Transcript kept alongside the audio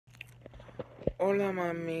Hola,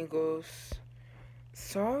 amigos.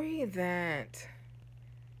 Sorry that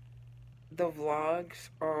the vlogs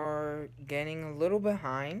are getting a little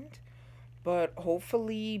behind, but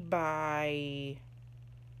hopefully by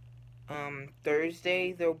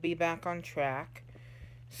Thursday they'll be back on track.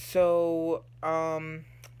 So,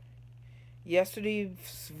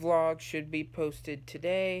 yesterday's vlog should be posted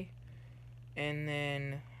today, and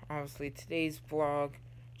then obviously today's vlog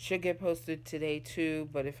should get posted today too,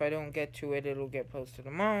 but if I don't get to it, it'll get posted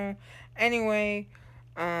tomorrow. Anyway,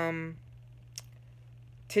 um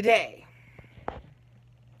today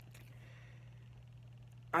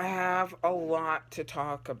I have a lot to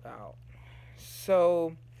talk about.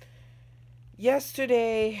 So,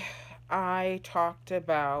 yesterday I talked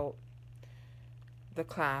about the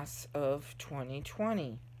class of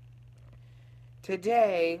 2020.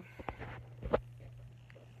 Today,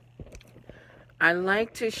 I'd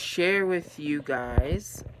like to share with you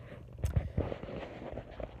guys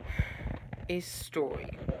a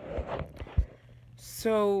story.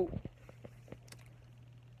 So,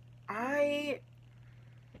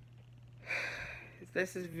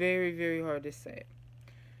 this is very, very hard to say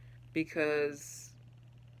because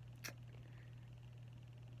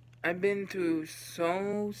I've been through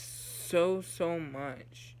so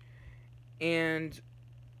much. And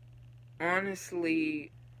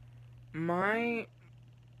honestly, my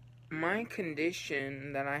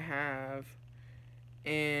condition that I have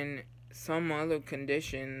and some other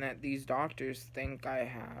condition that these doctors think I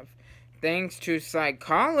have, thanks to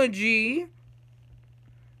psychology,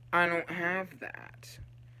 I don't have that.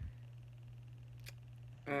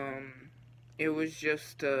 It was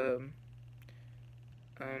just a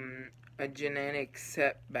genetic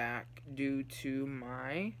setback due to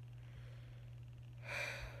my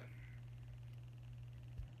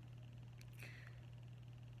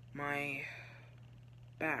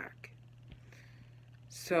back.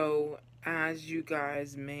 So, as you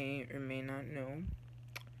guys may or may not know,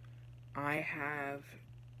 I have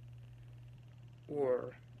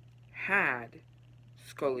or had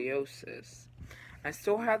scoliosis. I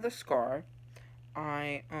still have the scar.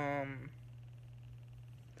 I am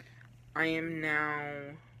now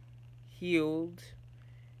healed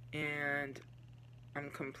and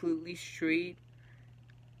I'm completely straight.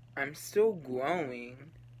 I'm still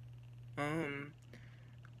growing.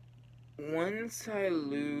 Once I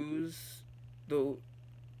lose the,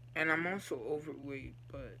 and I'm also overweight,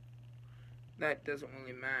 but that doesn't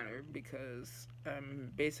really matter because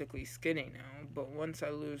I'm basically skinny now. But once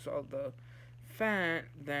I lose all the fat,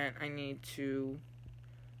 then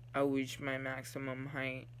I'll reach my maximum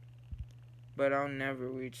height. But I'll never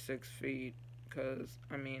reach 6 feet because,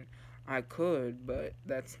 I mean, I could, but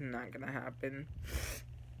that's not gonna happen.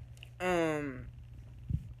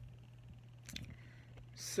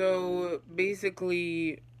 So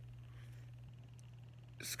basically,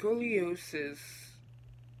 scoliosis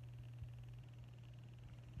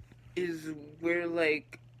is where,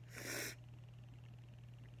 like,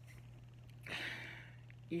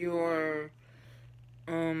 your,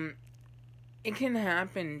 it can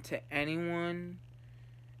happen to anyone.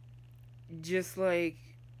 Just like,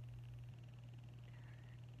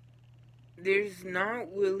 there's not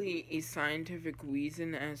really a scientific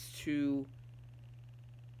reason as to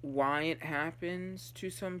why it happens to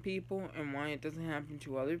some people and why it doesn't happen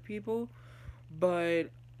to other people, but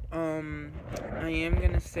I am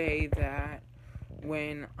gonna say that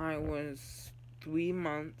when I was 3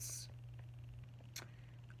 months,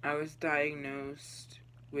 I was diagnosed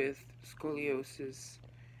with scoliosis,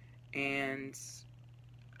 and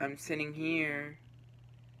I'm sitting here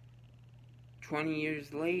 20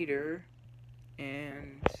 years later,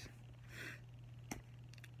 and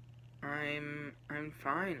I'm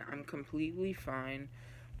fine. I'm completely fine.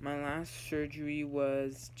 My last surgery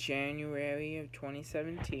was January of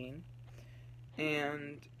 2017,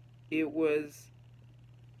 and it was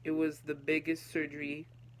the biggest surgery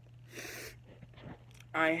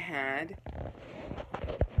I had,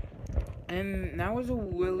 and that was a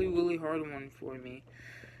really hard one for me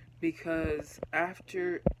because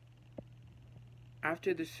after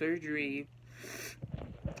the surgery,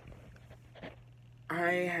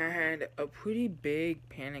 I had a pretty big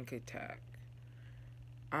panic attack.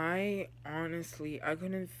 I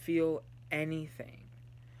couldn't feel anything.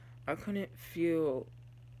 I couldn't feel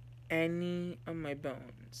any of my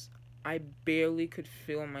bones. I barely could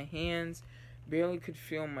feel my hands, barely could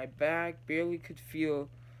feel my back, barely could feel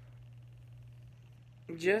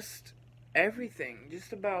just everything,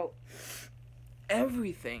 just about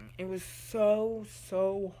everything. It was so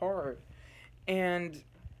hard. And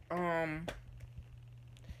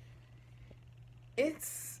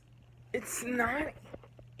it's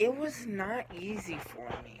it was not easy for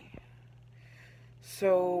me.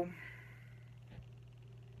 So,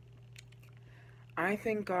 I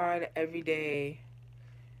thank God every day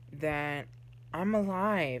that I'm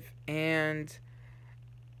alive and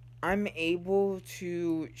I'm able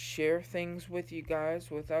to share things with you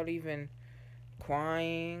guys without even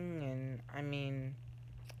crying. And I mean,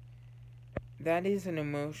 that is an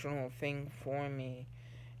emotional thing for me.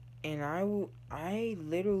 And I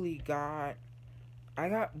literally I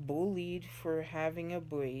got bullied for having a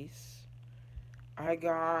brace. I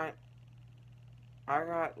got I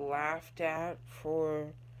got laughed at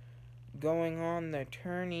for going on the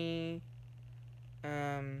turning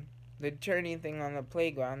thing on the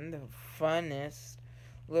playground, the funnest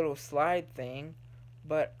little slide thing,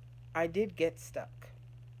 but I did get stuck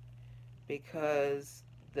because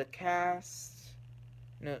the cast,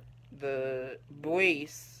 no, the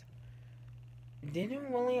brace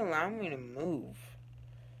didn't really allow me to move.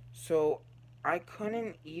 So I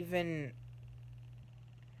couldn't even,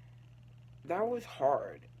 that was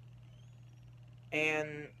hard.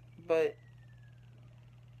 And, but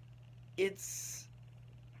it's,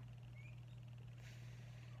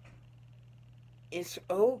 it's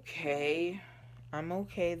okay. I'm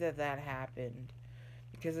okay that that happened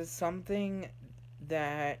because it's something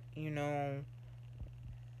that,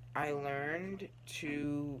 I learned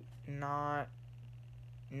to not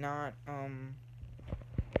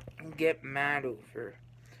get mad over.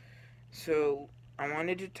 So I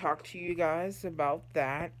wanted to talk to you guys about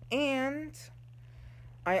that, and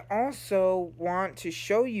I also want to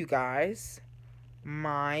show you guys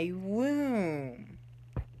my room.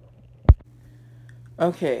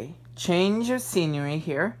 Okay, change of scenery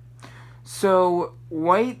here. So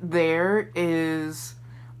right there is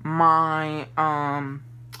my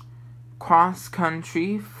cross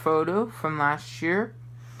country photo from last year.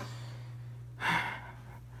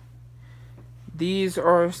 These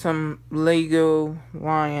are some Lego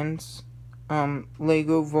lions,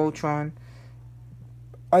 Lego Voltron.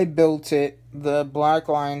 I built it. The black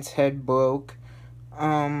lion's head broke.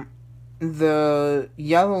 The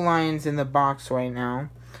yellow lion's in the box right now.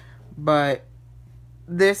 But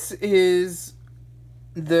this is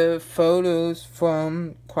the photos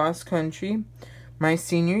from cross country, my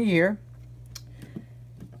senior year.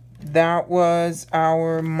 That was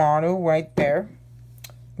our motto right there.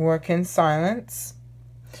 Work in silence.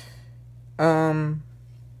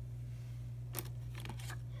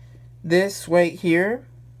 This right here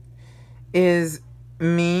is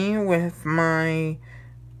me with my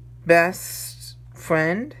best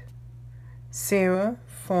friend, Sarah,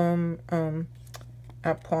 from,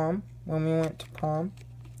 at prom, when we went to prom.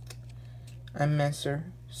 I miss her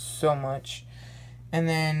so much. And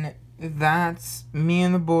then that's me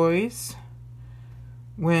and the boys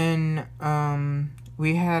when,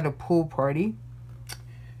 we had a pool party.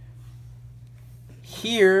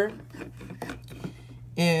 Here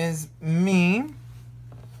is me.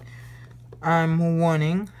 I'm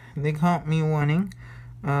running. They caught me running.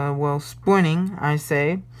 Sprinting, I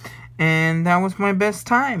say. And that was my best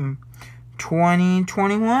time.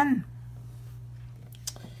 2021.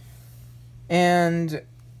 And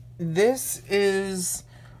this is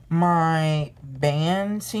my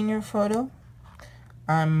band senior photo.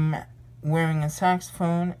 I'm wearing a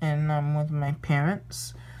saxophone and I'm with my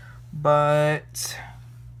parents. But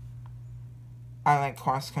I like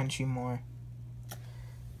cross country more.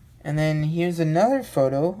 And then here's another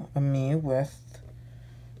photo of me with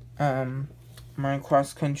my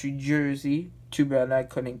cross country jersey. Too bad I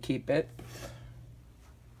couldn't keep it.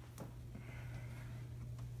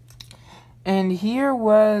 And here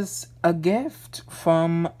was a gift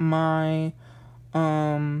from my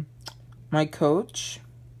my coach.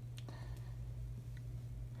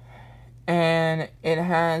 And it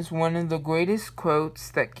has one of the greatest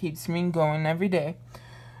quotes that keeps me going every day.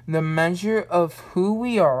 The measure of who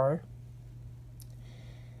we are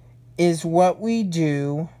is what we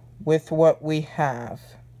do with what we have.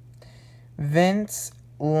 Vince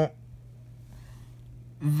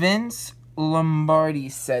Lombardi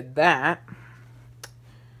said that.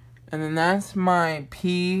 And then that's my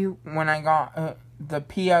P when I got the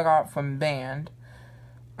P I got from band.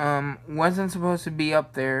 Wasn't supposed to be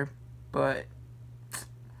up there, but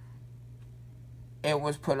it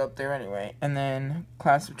was put up there anyway. And then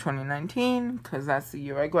class of 2019, because that's the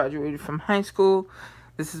year I graduated from high school.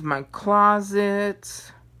 This is my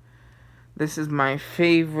closet. This is my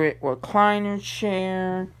favorite recliner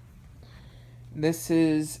chair. This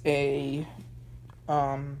is a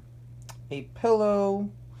pillow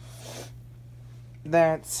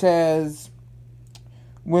that says,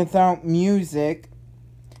 without music,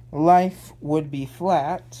 life would be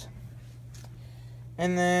flat.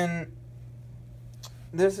 And then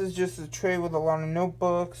this is just a tray with a lot of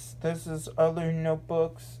notebooks. This is other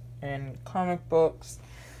notebooks and comic books.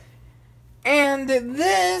 And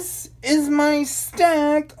this is my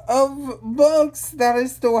stack of books that I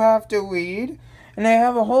still have to read. And I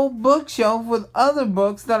have a whole bookshelf with other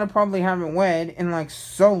books that I probably haven't read in like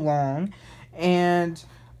so long. And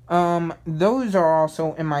those are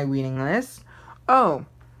also in my reading list. Oh.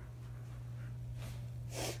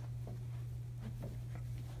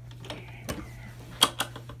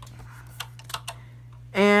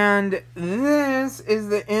 And this is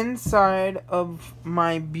the inside of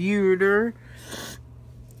my builder.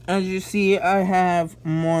 As you see, I have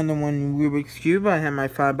more than one Rubik's Cube. I have my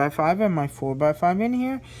 5x5 and my 4x5 in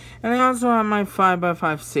here. And I also have my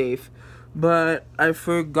 5x5 safe. But I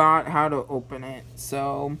forgot how to open it.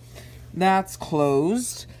 So, that's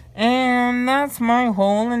closed. And that's my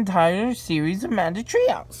whole entire series of Magic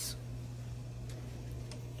Treehouse.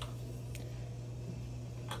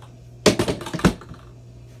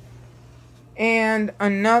 And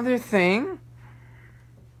another thing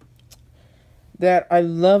that I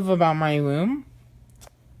love about my room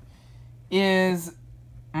is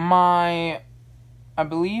my, I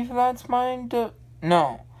believe that's my,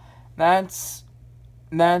 no, that's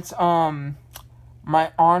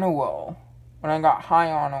my honor roll, when I got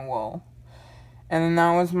high honor roll. And then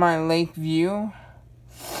that was my Lakeview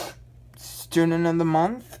Student of the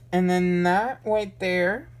Month. And then that right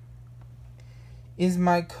there is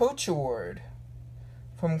my coach award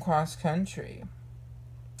from cross country.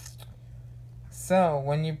 So,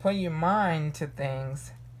 when you put your mind to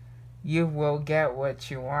things, you will get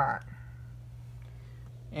what you want.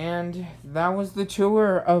 And that was the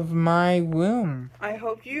tour of my room. I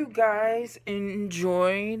hope you guys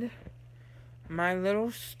enjoyed my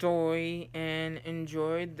little story and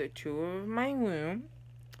enjoyed the tour of my room.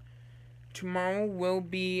 Tomorrow will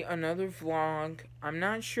be another vlog. I'm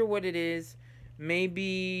not sure what it is.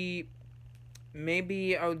 Maybe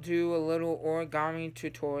I'll do a little origami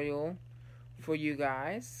tutorial for you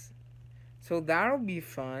guys. So that'll be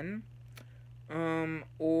fun.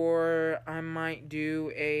 Or I might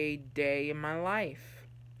do a day in my life.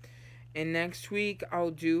 And next week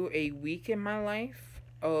I'll do a week in my life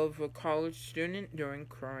of a college student during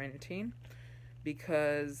quarantine.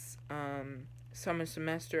 Because summer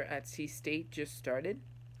semester at C State just started.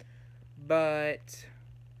 But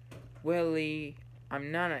really,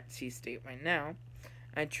 I'm not at C State right now.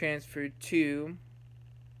 I transferred to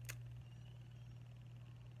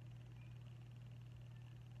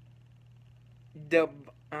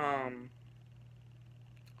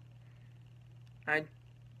I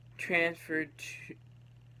transferred to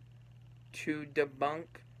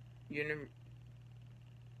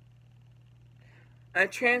I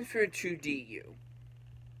transferred to DU.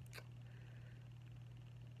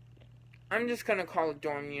 I'm just gonna call it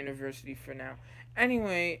Dorm University for now.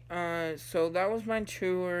 Anyway, so that was my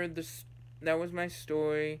tour. That was my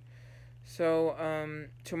story. So,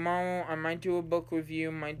 tomorrow I might do a book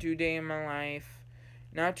review, might do day in my life.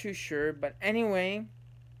 Not too sure, but anyway,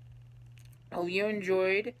 hope you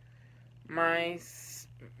enjoyed my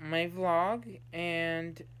vlog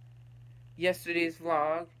and yesterday's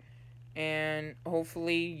vlog, and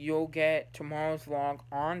hopefully you'll get tomorrow's vlog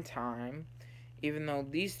on time, even though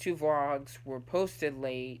these two vlogs were posted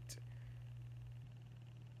late.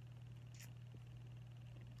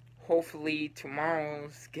 Hopefully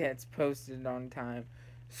tomorrow's gets posted on time.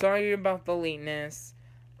 Sorry about the lateness.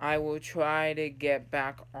 I will try to get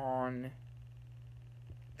back on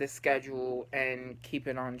the schedule and keep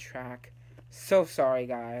it on track. So sorry,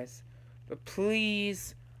 guys. But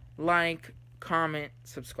please like, comment,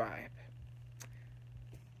 subscribe.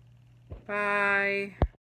 Bye.